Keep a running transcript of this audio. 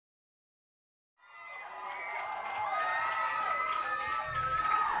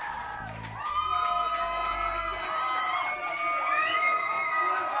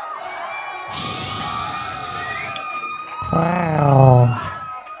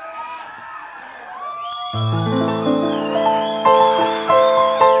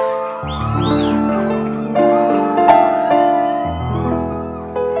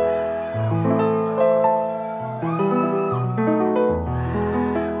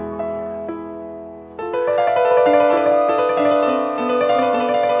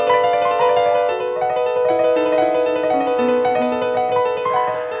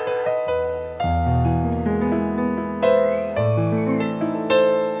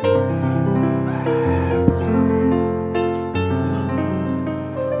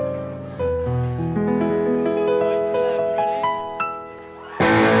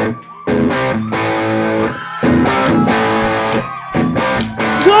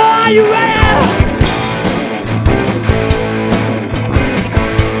Are you ready?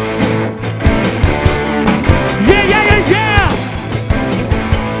 Yeah, yeah, yeah, yeah.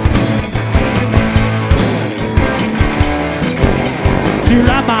 To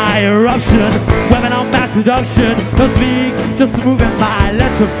light my eruption, weapon on mass seduction. Don't speak, just moving my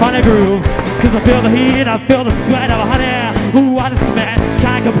electronic groove. Cause I feel the heat, I feel the sweat of a honey. Ooh, I just man,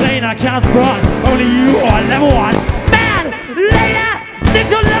 can't complain, I can't front. Only you are level one. Man, later, did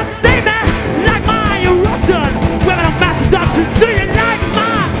you love say man? Like my eruption, weapon on mass seduction. Do you like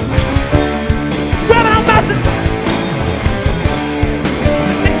my weapon on mass seduction?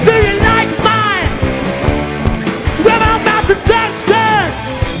 Do you like my weapon on mass seduction?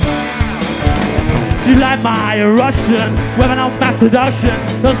 Do you like my eruption, weapon on mass seduction?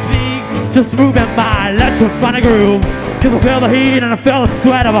 Don't speak, just moving my electronic groove. Cause I feel the heat and I feel the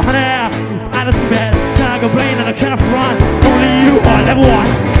sweat of a honey. I just spit, can't complain and I can't front. Only you are level one.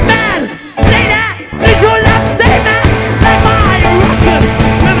 Man, lady, need your love, say man. Like my eruption,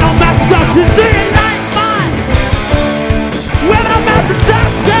 women on mass seduction. Do you like mine? Women on mass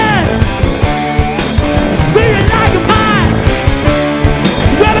seduction. Do you like mine?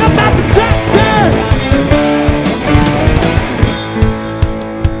 Women on mass seduction.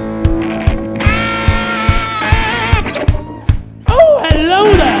 Hello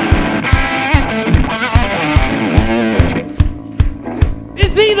there!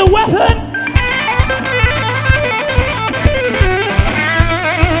 Is he the weapon?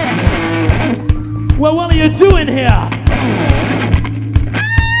 Well, what are you doing here?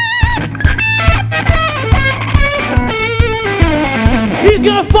 He's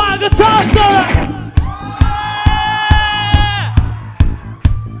gonna fire a guitar solo!